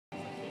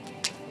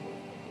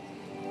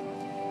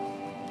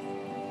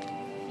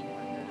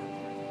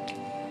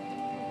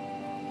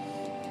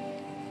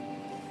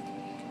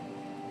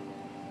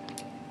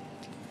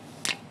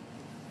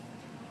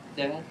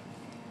Dad,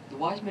 the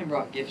wise men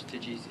brought gifts to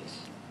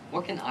Jesus.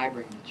 What can I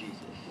bring to Jesus?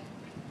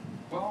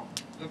 Well,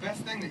 the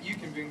best thing that you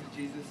can bring to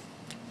Jesus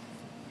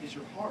is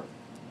your heart.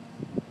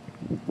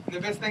 And the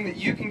best thing that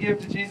you can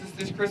give to Jesus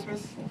this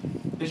Christmas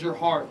is your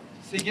heart.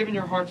 See, giving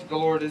your heart to the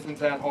Lord isn't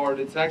that hard.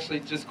 It's actually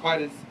just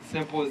quite as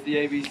simple as the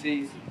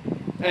ABCs.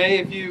 A,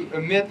 if you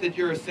admit that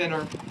you're a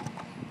sinner.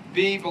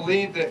 B,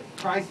 believe that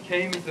Christ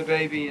came as a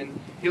baby and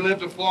He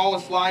lived a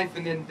flawless life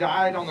and then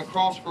died on the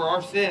cross for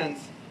our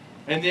sins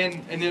and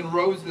then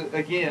rose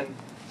again.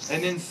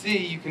 And then C,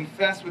 you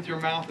confess with your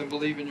mouth and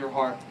believe in your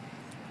heart.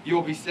 You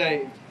will be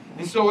saved.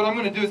 And so what I'm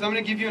going to do is I'm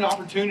going to give you an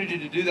opportunity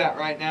to do that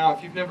right now.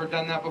 If you've never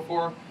done that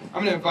before,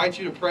 I'm going to invite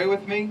you to pray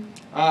with me.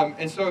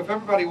 And so if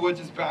everybody would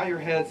just bow your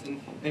heads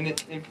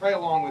and pray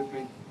along with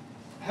me.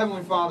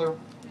 Heavenly Father,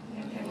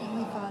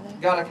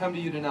 God, I come to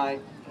you tonight.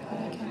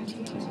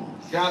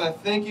 God, I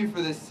thank you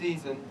for this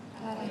season.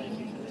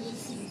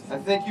 I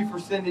thank you for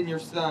sending your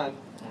Son.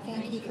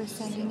 Thank you for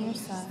sending your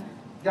Son.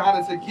 God,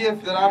 it's a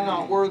gift that I'm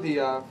not worthy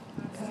of.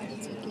 God,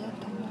 it's a gift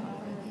I'm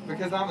not worthy of.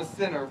 Because I'm a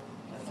sinner.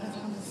 Because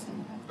I'm a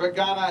sinner. But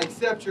God, I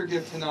accept your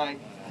gift tonight.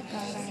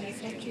 God, I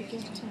accept your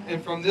gift tonight.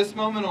 And from this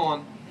moment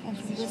on,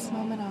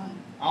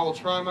 I will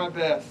try my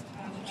best.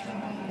 I will try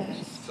my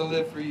best to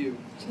live for you.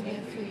 To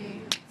live for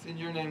you. It's in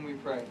your name we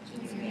pray.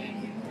 In your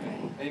name we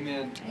pray.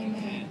 Amen.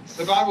 Amen.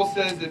 The Bible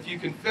says if you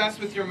confess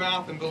with your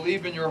mouth and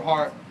believe in your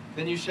heart,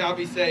 then you shall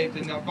be saved.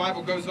 And the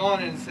Bible goes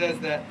on and it says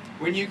that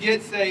when you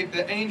get saved,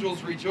 the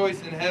angels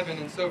rejoice in heaven.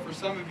 And so for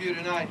some of you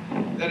tonight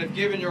that have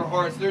given your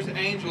hearts, there's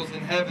angels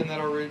in heaven that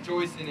are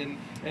rejoicing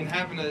and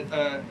having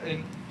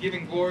and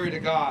giving glory to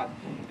God.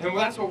 And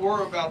that's what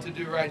we're about to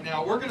do right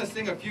now. We're going to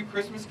sing a few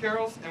Christmas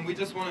carols, and we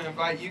just want to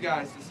invite you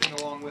guys to sing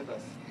along with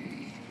us.